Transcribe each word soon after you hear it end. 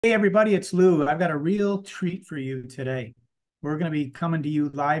Hey everybody, it's Lou. I've got a real treat for you today. We're going to be coming to you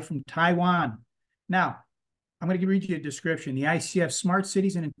live from Taiwan. Now, I'm going to read you a description. The ICF Smart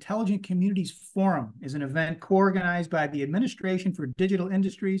Cities and Intelligent Communities Forum is an event co-organized by the Administration for Digital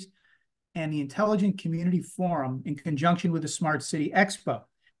Industries and the Intelligent Community Forum in conjunction with the Smart City Expo.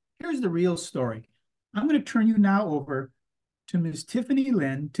 Here's the real story. I'm going to turn you now over to Ms. Tiffany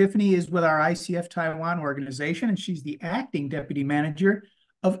Lin. Tiffany is with our ICF Taiwan organization, and she's the acting deputy manager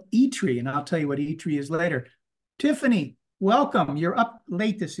of E-Tree, and I'll tell you what E-Tree is later. Tiffany, welcome. You're up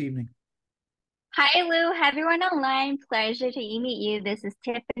late this evening. Hi, Lou. Hi, everyone online. Pleasure to meet you. This is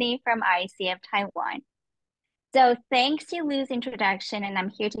Tiffany from ICF Taiwan. So thanks to Lou's introduction, and I'm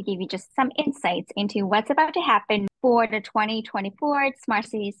here to give you just some insights into what's about to happen for the 2024 Smart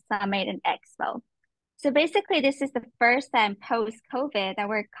Cities Summit and Expo. So basically, this is the first time post-COVID that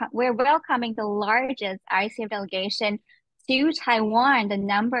we're welcoming the largest ICF delegation to Taiwan. The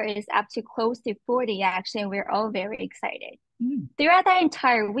number is up to close to 40, actually. We're all very excited. Throughout that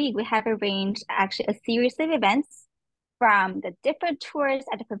entire week, we have arranged actually a series of events from the different tours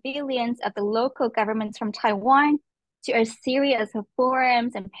at the pavilions of the local governments from Taiwan to a series of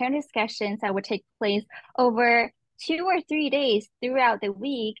forums and panel discussions that would take place over 2 or 3 days throughout the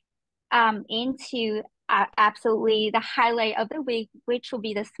week into absolutely the highlight of the week, which will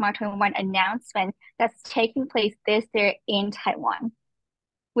be the Smart21 announcement that's taking place this year in Taiwan.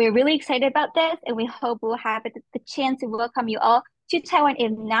 We're really excited about this, and we hope we'll have the chance to welcome you all to Taiwan,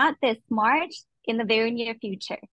 if not this March, in the very near future.